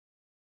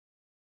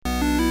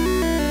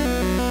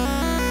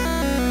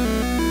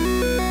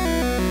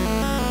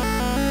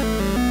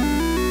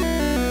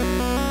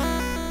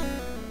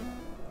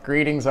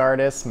Greetings,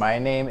 artists. My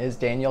name is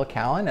Daniel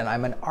Callan, and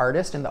I'm an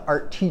artist and the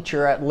art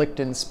teacher at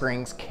Licton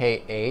Springs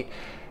K-8.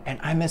 And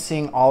I'm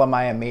missing all of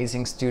my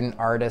amazing student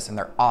artists and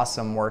their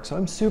awesome work. So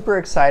I'm super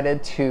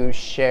excited to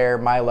share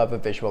my love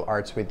of visual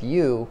arts with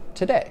you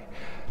today.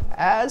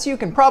 As you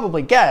can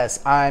probably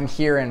guess, I'm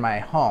here in my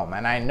home,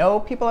 and I know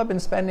people have been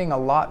spending a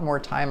lot more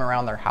time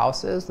around their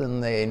houses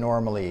than they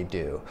normally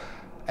do.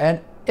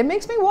 And it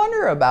makes me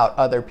wonder about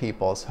other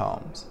people's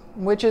homes,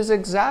 which is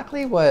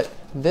exactly what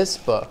this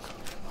book,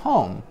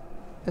 Home,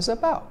 is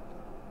about.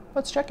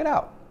 Let's check it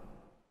out.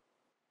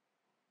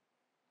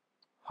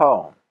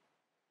 Home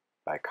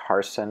by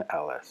Carson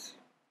Ellis.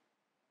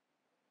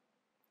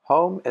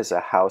 Home is a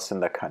house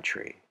in the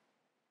country.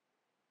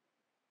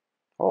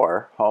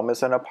 Or home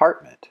is an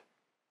apartment.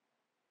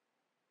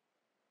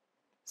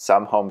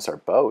 Some homes are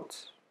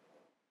boats,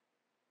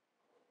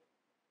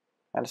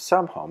 and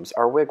some homes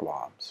are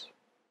wigwams.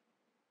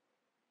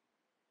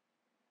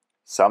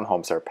 Some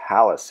homes are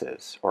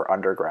palaces or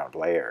underground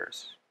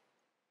layers,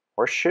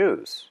 or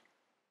shoes.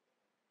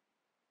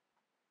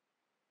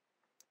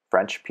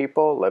 French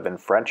people live in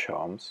French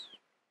homes.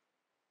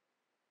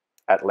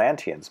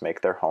 Atlanteans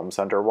make their homes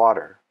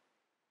underwater.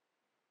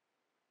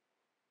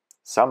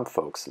 Some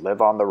folks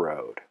live on the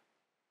road.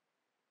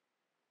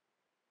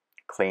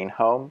 Clean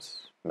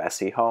homes,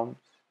 messy homes,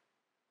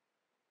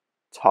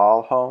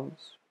 tall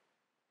homes,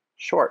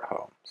 short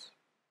homes,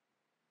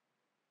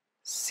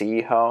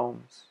 sea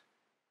homes,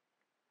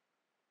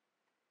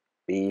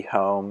 bee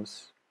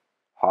homes,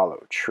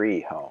 hollow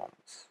tree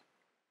homes.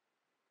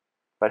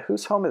 But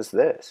whose home is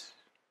this?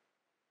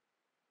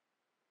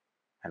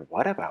 And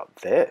what about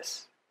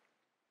this?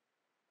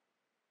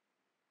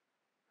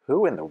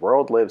 Who in the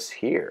world lives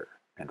here,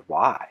 and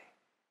why?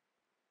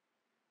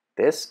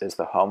 This is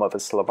the home of a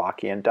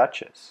Slovakian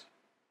duchess.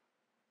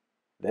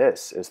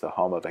 This is the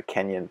home of a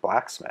Kenyan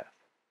blacksmith.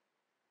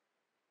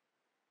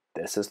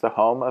 This is the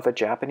home of a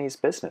Japanese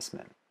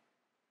businessman.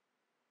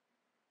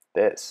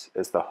 This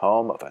is the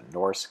home of a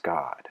Norse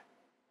god.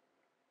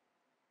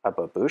 A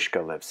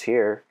babushka lives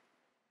here.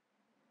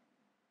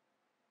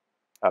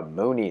 A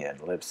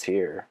Moonian lives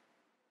here.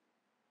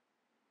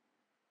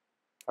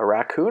 A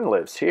raccoon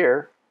lives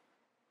here.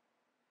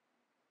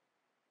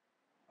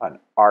 An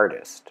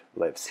artist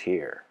lives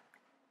here.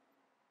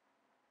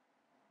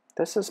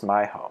 This is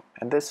my home,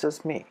 and this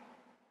is me.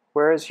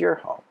 Where is your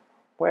home?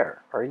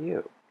 Where are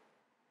you?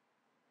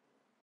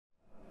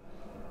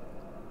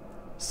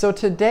 So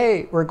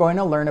today we're going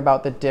to learn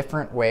about the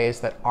different ways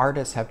that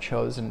artists have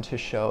chosen to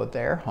show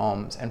their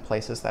homes and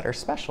places that are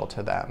special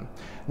to them.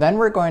 Then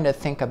we're going to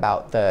think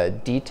about the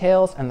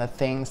details and the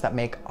things that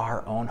make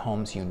our own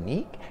homes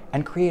unique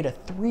and create a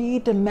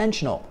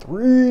three-dimensional,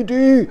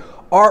 3D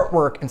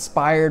artwork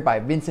inspired by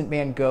Vincent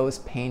van Gogh's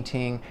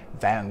painting,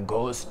 Van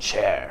Gogh's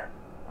Chair.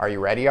 Are you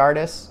ready,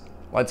 artists?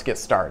 Let's get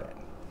started.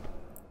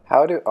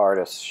 How do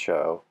artists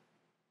show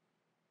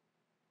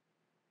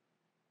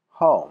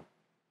home?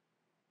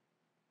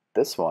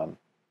 This one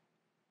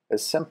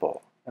is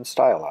simple and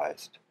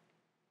stylized.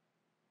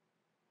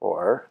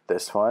 Or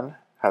this one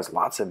has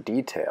lots of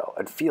detail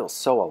and feels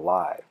so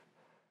alive.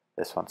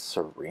 This one's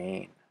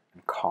serene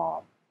and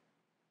calm.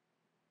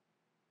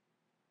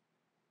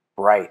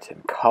 Bright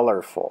and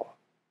colorful.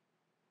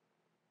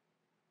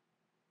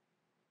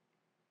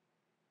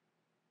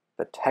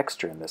 The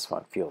texture in this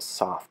one feels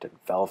soft and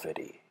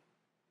velvety.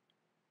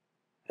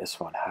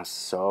 This one has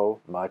so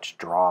much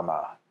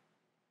drama.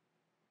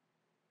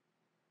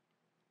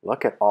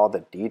 Look at all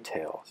the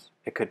details.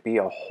 It could be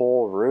a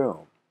whole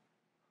room,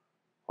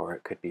 or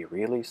it could be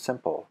really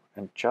simple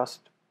and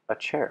just a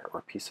chair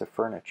or piece of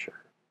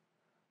furniture.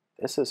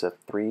 This is a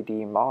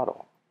 3D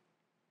model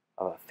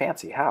of a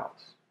fancy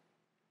house.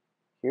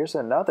 Here's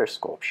another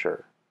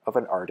sculpture of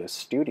an artist's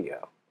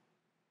studio.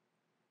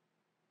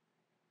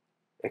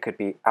 It could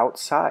be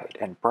outside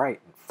and bright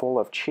and full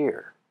of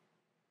cheer.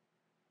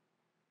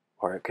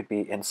 Or it could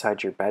be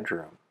inside your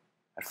bedroom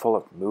and full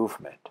of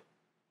movement.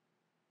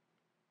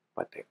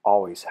 But they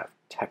always have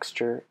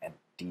texture and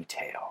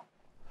detail.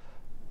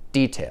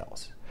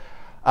 Details.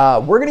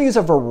 We're going to use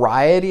a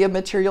variety of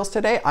materials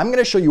today. I'm going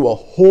to show you a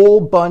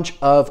whole bunch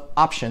of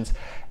options,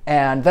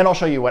 and then I'll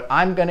show you what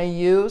I'm going to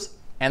use,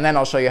 and then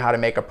I'll show you how to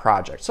make a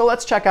project. So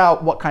let's check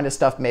out what kind of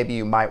stuff maybe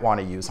you might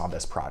want to use on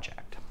this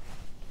project.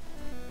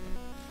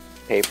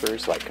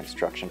 Papers like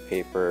construction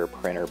paper,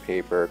 printer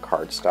paper,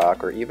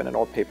 cardstock, or even an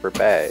old paper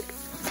bag.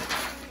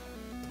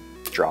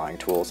 Drawing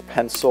tools,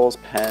 pencils,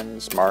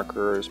 pens,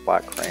 markers,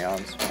 black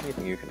crayons,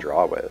 anything you can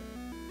draw with.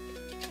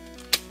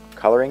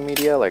 Coloring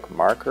media like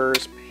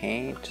markers,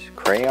 paint,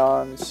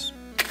 crayons,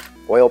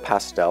 oil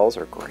pastels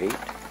are great.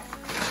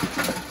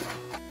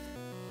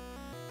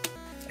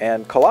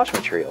 And collage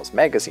materials,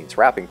 magazines,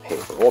 wrapping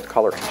paper, old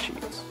coloring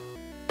sheets.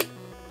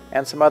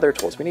 And some other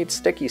tools. We need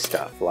sticky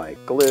stuff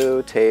like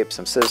glue, tape,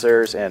 some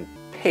scissors, and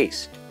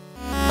paste.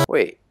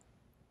 Wait,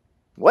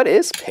 what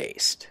is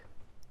paste?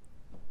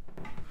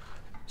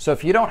 So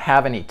if you don't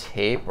have any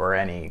tape or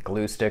any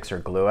glue sticks or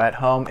glue at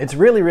home, it's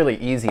really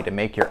easy to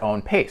make your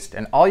own paste.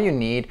 And all you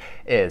need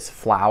is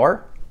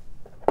flour,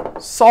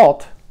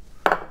 salt,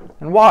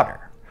 and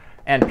water.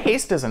 And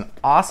paste is an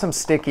awesome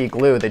sticky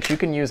glue that you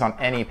can use on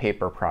any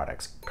paper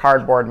products,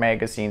 cardboard,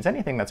 magazines,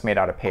 anything that's made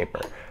out of paper.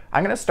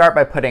 I'm going to start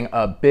by putting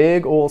a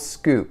big old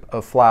scoop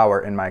of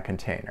flour in my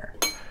container.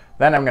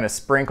 Then I'm going to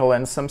sprinkle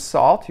in some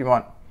salt. You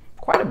want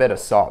quite a bit of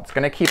salt. It's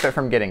going to keep it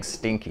from getting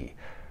stinky.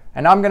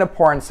 And now I'm going to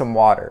pour in some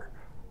water.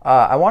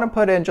 I want to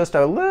put in just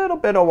a little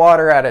bit of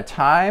water at a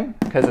time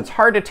because it's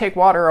hard to take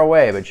water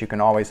away, but you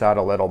can always add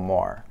a little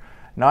more.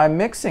 Now I'm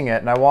mixing it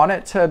and I want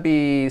it to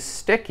be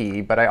sticky,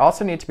 but I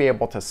also need to be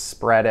able to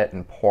spread it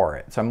and pour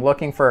it. So I'm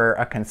looking for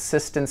a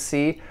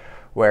consistency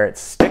where it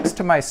sticks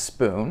to my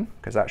spoon,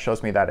 because that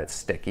shows me that it's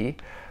sticky,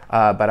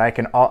 but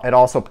it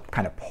also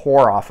kind of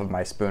pour off of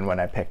my spoon when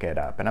I pick it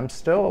up. And I'm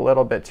still a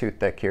little bit too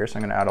thick here, so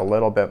I'm going to add a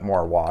little bit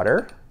more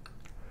water.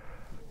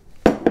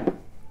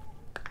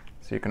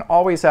 So you can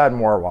always add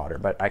more water,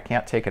 but I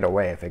can't take it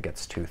away if it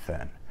gets too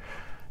thin.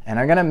 And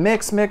I'm going to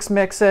mix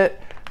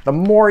it. The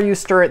more you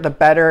stir it, the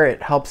better.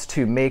 It helps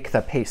to make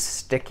the paste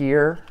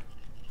stickier.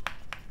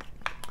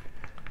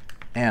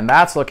 And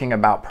that's looking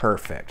about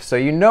perfect. So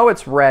you know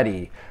it's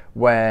ready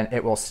when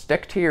it will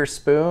stick to your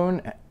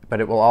spoon, but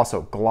it will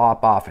also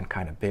glop off in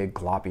kind of big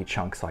gloppy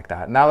chunks like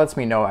that. And that lets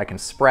me know I can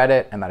spread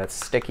it and that it's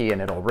sticky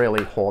and it'll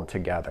really hold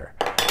together.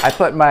 I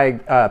put my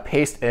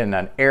paste in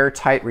an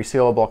airtight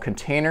resealable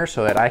container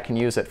so that I can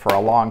use it for a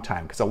long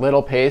time, because a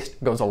little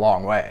paste goes a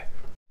long way.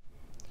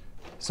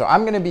 So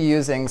I'm going to be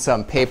using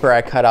some paper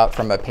I cut out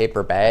from a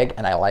paper bag,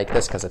 and I like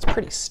this because it's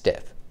pretty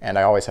stiff, and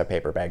I always have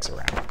paper bags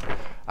around.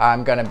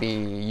 I'm going to be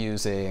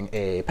using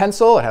a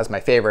pencil. It has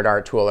my favorite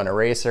art tool, an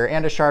eraser,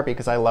 and a Sharpie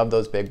because I love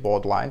those big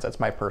bold lines. That's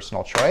my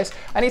personal choice.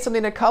 I need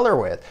something to color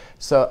with,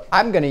 so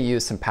I'm going to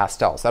use some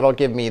pastels. That'll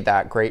give me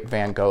that great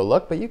Van Gogh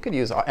look, but you could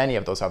use any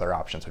of those other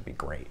options would be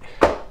great.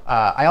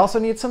 I also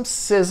need some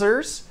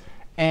scissors.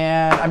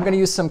 And I'm going to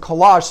use some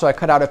collage, so I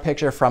cut out a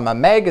picture from a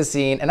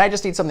magazine, and I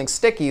just need something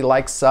sticky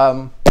like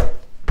some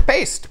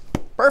paste.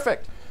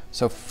 Perfect.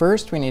 So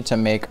first we need to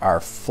make our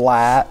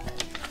flat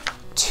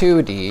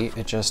 2D.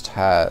 It just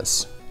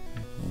has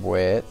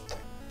width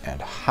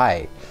and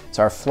height.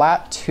 So our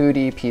flat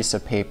 2D piece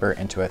of paper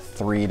into a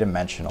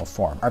 3-dimensional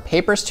form. Our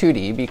paper's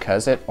 2D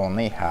because it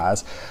only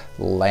has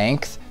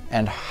length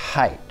and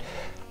height.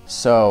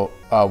 So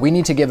we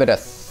need to give it a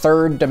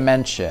 3rd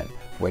dimension,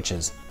 which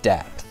is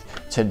depth.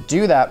 To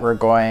do that, we're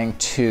going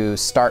to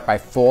start by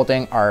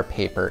folding our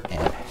paper in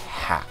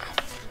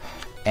half.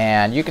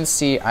 And you can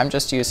see I'm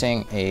just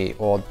using an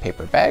old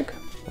paper bag.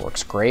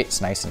 Works great,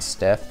 it's nice and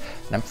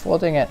stiff. And I'm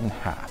folding it in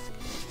half.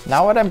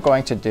 Now what I'm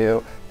going to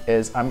do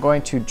is I'm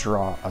going to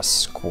draw a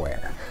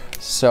square.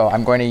 So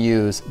I'm going to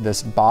use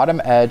this bottom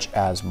edge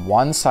as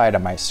one side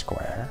of my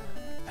square.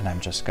 And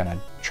I'm just going to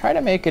try to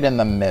make it in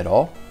the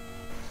middle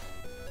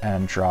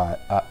and draw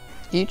it up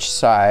each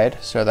side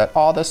so that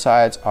all the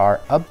sides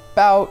are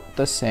about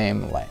the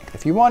same length.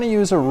 If you want to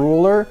use a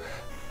ruler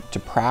to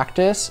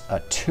practice, a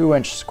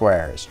 2-inch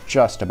square is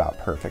just about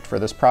perfect for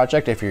this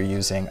project if you're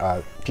using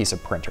a piece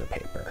of printer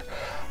paper.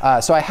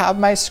 So I have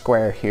my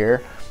square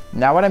here.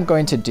 Now what I'm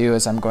going to do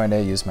is I'm going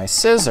to use my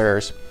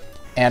scissors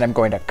and I'm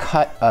going to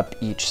cut up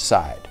each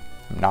side.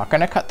 I'm not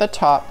going to cut the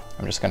top,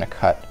 I'm just going to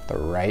cut the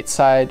right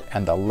side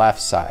and the left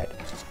side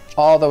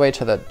all the way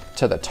to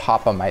the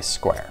top of my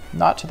square,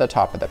 not to the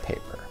top of the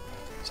paper.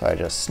 So I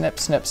just snip,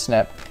 snip,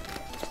 snip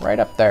right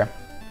up there.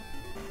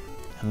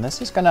 And this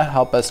is going to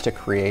help us to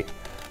create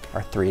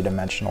our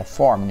 3-dimensional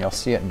form. And you'll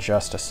see it in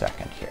just a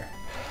second here.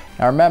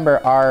 Now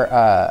remember,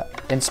 our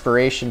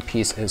inspiration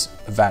piece is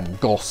Van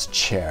Gogh's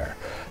chair.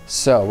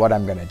 So what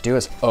I'm going to do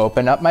is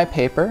open up my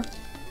paper.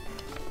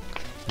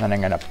 And then I'm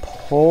going to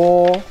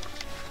pull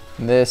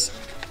this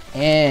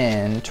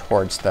in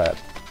towards the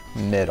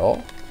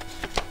middle.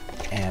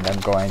 And I'm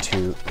going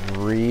to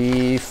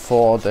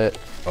refold it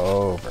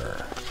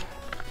over.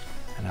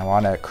 And I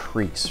want to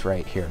crease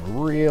right here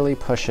and really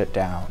push it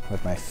down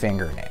with my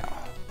fingernail.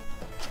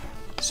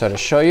 So to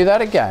show you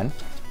that again,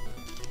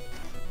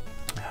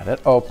 I had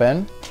it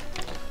open.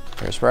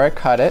 Here's where I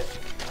cut it.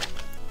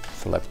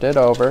 Flipped it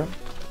over.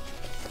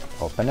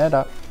 Open it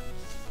up.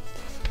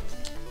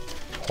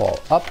 Pull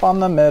up on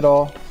the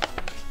middle.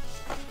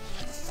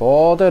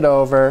 Fold it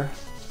over.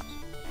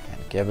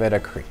 And give it a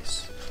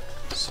crease.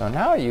 So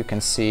now you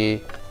can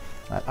see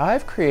that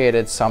I've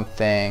created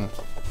something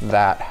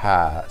that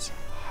has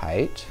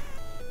height,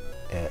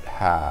 it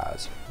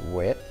has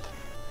width,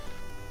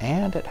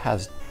 and it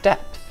has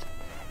depth.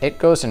 It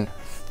goes in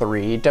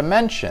 3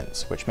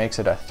 dimensions, which makes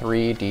it a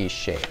 3D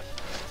shape.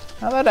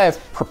 Now that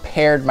I've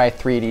prepared my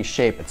 3D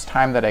shape, it's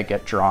time that I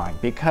get drawing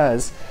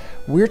because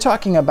we're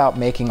talking about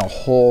making a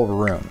whole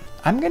room.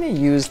 I'm going to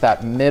use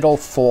that middle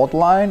fold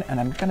line and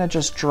I'm going to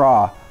just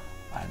draw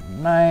a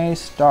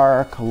nice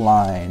dark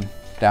line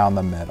down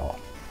the middle.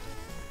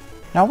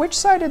 Now which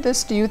side of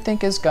this do you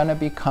think is going to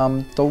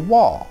become the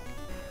wall?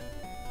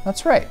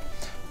 That's right.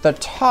 The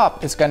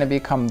top is going to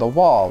become the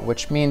wall,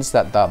 which means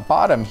that the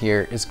bottom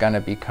here is going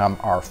to become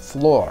our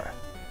floor.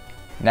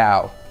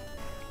 Now,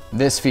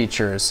 This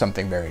features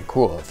something very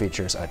cool. It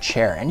features a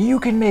chair, and you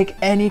can make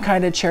any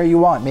kind of chair you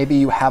want. Maybe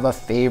you have a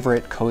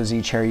favorite cozy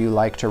chair you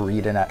like to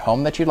read in at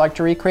home that you'd like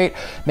to recreate.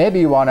 Maybe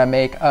you want to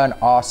make an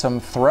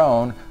awesome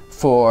throne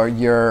for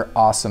your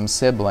awesome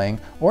sibling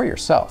or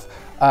yourself.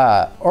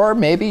 Or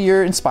maybe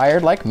you're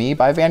inspired like me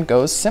by Van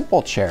Gogh's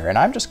Simple Chair, and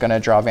I'm just gonna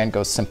draw Van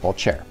Gogh's Simple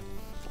Chair.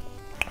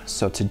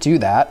 So to do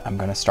that, I'm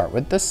gonna start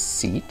with the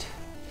seat,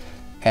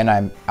 and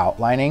I'm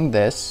outlining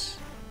this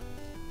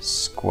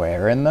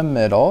square in the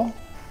middle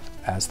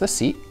as the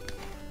seat.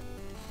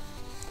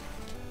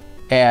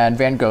 And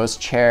Van Gogh's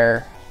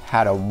chair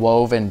had a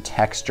woven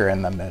texture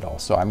in the middle.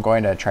 So I'm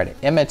going to try to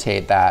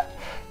imitate that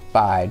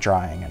by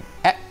drawing an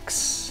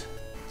X.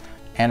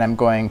 And I'm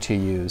going to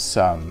use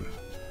some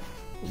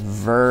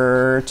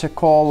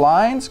vertical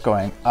lines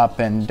going up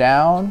and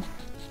down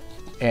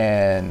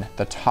in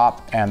the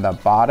top and the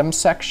bottom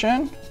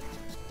section.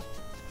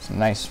 Some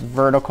nice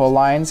vertical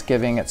lines,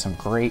 giving it some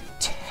great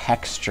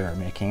texture,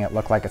 making it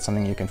look like it's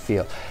something you can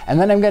feel. And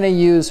then I'm going to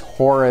use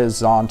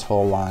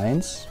horizontal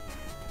lines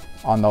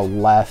on the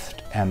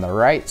left and the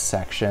right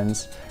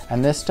sections,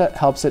 and this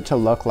helps it to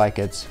look like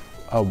it's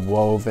a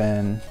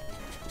woven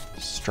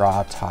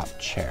straw top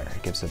chair.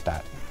 It gives it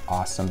that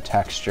awesome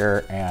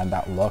texture and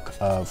that look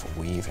of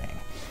weaving.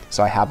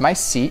 So I have my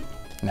seat.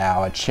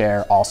 Now a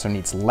chair also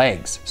needs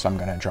legs, so I'm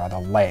gonna draw the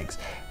legs.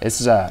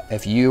 This is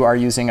if you are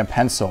using a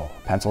pencil,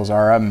 pencils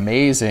are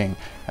amazing,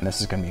 and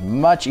this is gonna be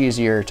much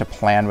easier to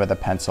plan with a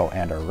pencil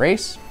and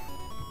erase.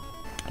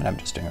 And I'm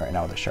just doing it right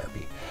now with a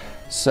Sharpie.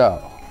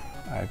 So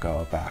I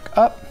go back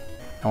up.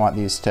 I want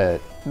these to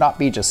not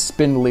be just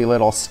spindly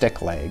little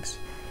stick legs.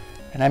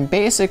 And I'm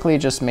basically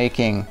just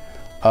making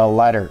a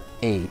letter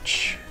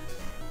H.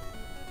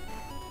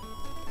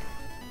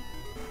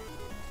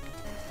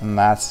 And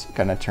that's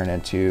gonna turn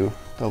into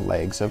the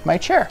legs of my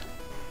chair.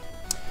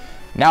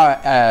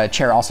 Now a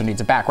chair also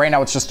needs a back. Right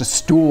now it's just a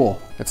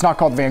stool. It's not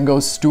called Van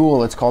Gogh's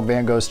stool, it's called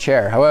Van Gogh's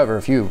chair. However,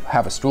 if you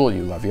have a stool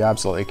you love, you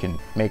absolutely can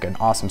make an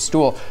awesome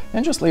stool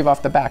and just leave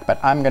off the back,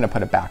 but I'm gonna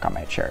put a back on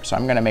my chair. So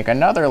I'm gonna make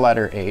another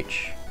letter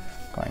H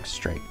going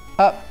straight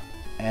up,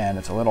 and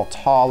it's a little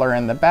taller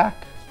in the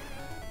back.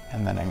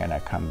 And then I'm gonna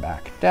come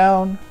back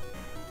down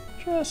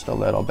just a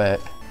little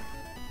bit,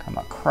 come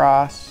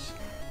across,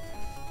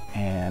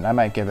 and I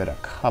might give it a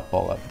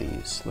couple of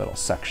these little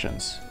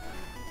sections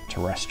to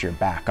rest your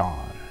back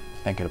on.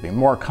 I think it'll be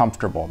more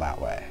comfortable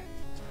that way.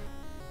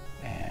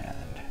 And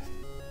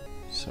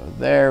so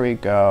there we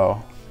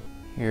go.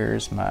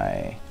 Here's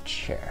my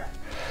chair.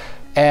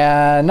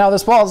 And now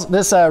this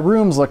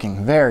room's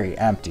looking very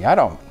empty. I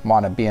don't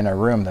want to be in a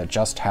room that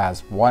just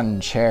has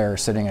one chair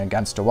sitting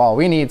against a wall.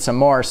 We need some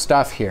more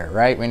stuff here,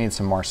 right? We need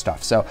some more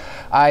stuff. So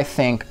I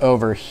think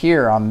over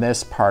here on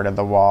this part of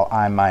the wall,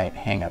 I might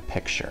hang a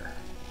picture.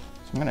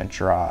 I'm gonna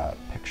draw a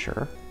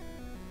picture,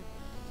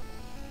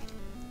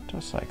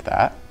 just like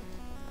that.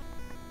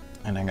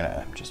 And I'm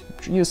gonna just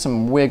use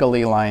some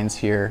wiggly lines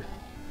here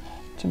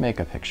to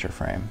make a picture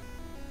frame.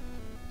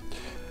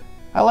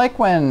 I like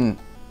when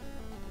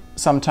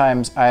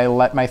sometimes I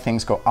let my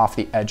things go off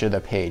the edge of the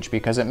page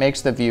because it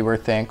makes the viewer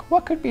think,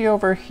 what could be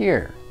over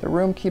here? The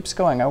room keeps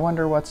going, I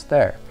wonder what's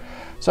there.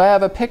 So I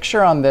have a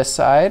picture on this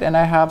side and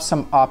I have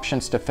some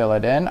options to fill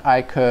it in.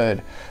 I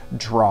could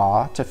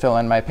draw to fill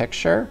in my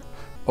picture,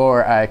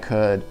 or I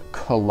could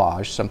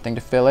collage something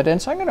to fill it in.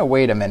 So I'm gonna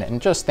wait a minute and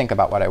just think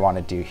about what I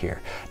wanna do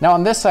here. Now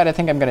on this side, I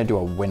think I'm gonna do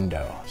a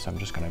window. So I'm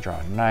just gonna draw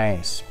a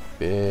nice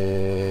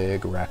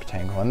big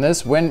rectangle. And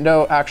this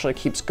window actually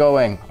keeps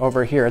going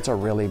over here. It's a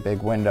really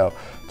big window.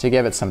 To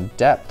give it some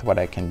depth, what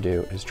I can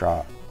do is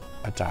draw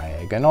a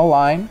diagonal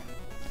line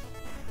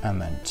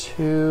and then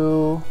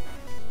two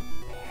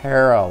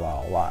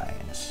parallel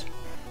lines.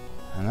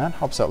 And that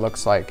helps it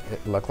look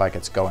like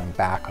it's going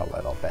back a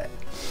little bit.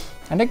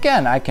 And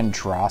again, I can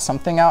draw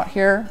something out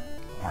here,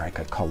 or I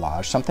could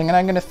collage something, and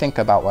I'm gonna think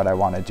about what I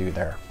wanna do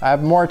there. I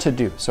have more to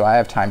do, so I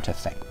have time to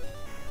think.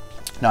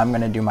 Now I'm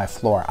gonna do my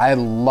floor. I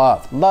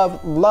love,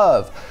 love,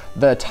 love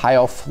the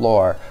tile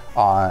floor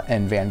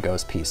in Van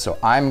Gogh's piece, so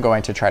I'm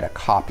going to try to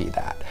copy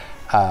that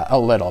a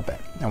little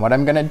bit. And what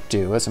I'm gonna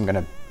do is I'm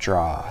gonna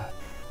draw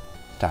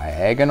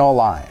diagonal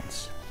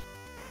lines.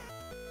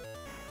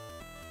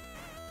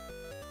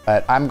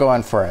 But I'm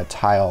going for a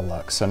tile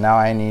look, so now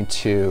I need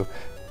to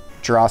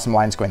draw some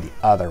lines going the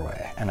other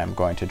way, and I'm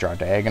going to draw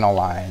diagonal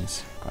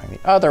lines going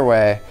the other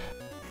way.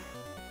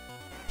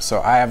 So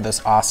I have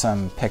this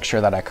awesome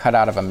picture that I cut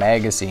out of a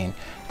magazine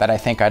that I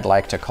think I'd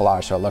like to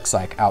collage, so it looks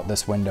like out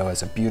this window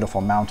is a beautiful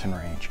mountain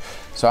range.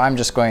 So I'm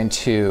just going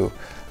to,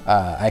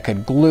 I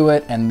could glue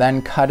it and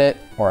then cut it,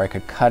 or I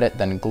could cut it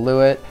then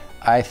glue it.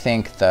 I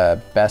think the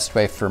best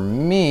way for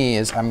me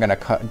is I'm gonna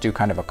do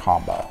kind of a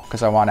combo,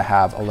 because I wanna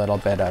have a little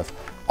bit of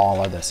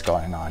all of this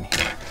going on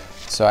here.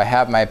 So I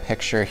have my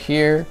picture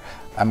here.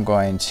 I'm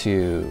going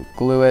to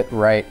glue it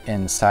right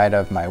inside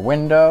of my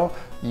window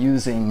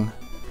using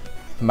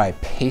my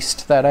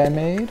paste that I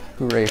made.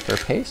 Hooray for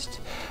paste.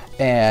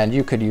 And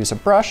you could use a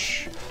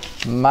brush.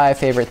 My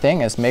favorite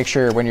thing is make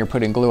sure when you're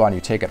putting glue on, you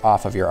take it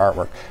off of your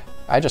artwork.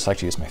 I just like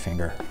to use my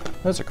finger.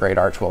 That's a great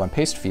art tool, and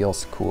paste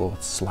feels cool.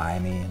 It's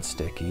slimy and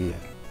sticky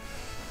and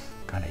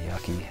kind of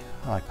yucky.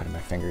 I like putting my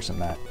fingers in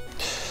that.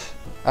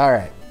 All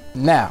right,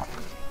 now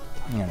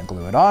I'm gonna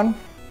glue it on.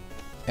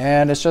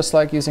 And it's just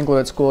like using glue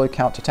at school. You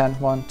count to 10.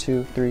 1,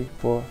 2, 3,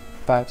 4,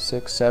 5,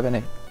 6, 7,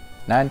 8,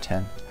 9,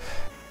 10.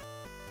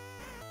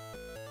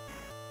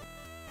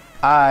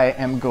 I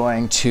am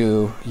going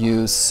to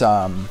use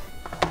some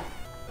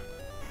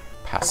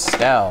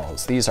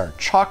pastels. These are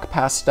chalk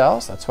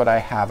pastels. That's what I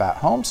have at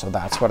home, so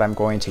that's what I'm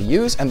going to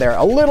use. And they're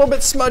a little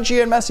bit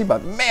smudgy and messy,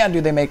 but man, do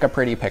they make a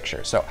pretty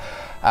picture. So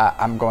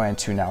I'm going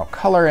to now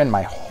color in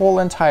my whole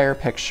entire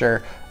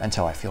picture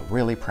until I feel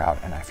really proud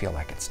and I feel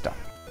like it's done.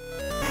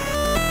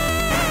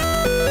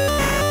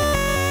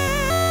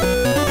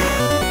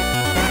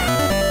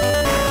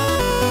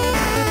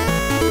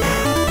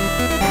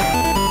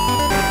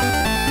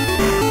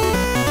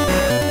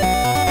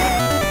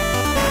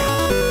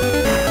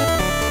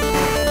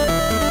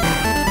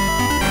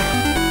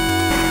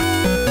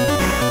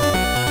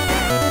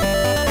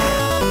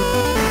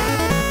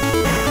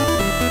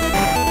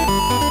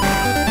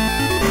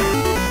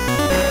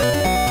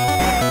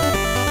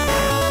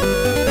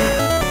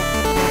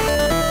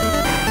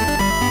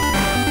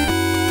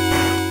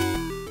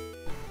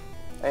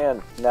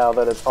 And now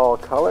that it's all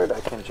colored, I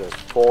can just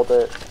fold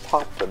it,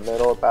 pop the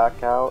middle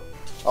back out.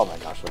 Oh my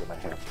gosh, look at my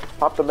hair.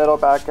 Pop the middle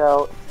back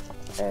out,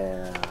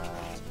 and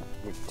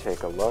you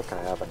take a look.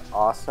 I have an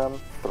awesome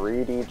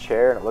 3D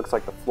chair, and it looks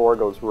like the floor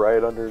goes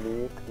right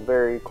underneath.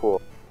 Very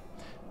cool.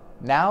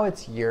 Now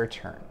it's your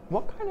turn.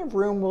 What kind of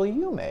room will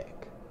you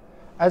make?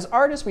 As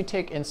artists, we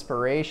take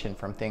inspiration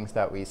from things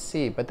that we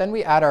see, but then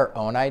we add our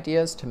own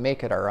ideas to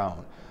make it our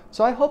own.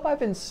 So I hope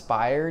I've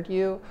inspired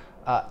you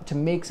to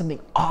make something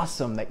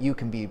awesome that you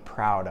can be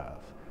proud of.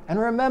 And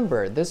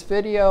remember, this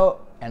video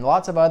and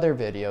lots of other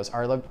videos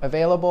are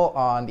available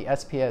on the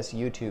SPS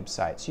YouTube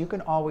site, so you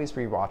can always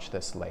rewatch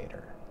this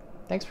later.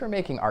 Thanks for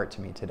making art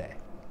to me today.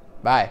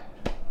 Bye.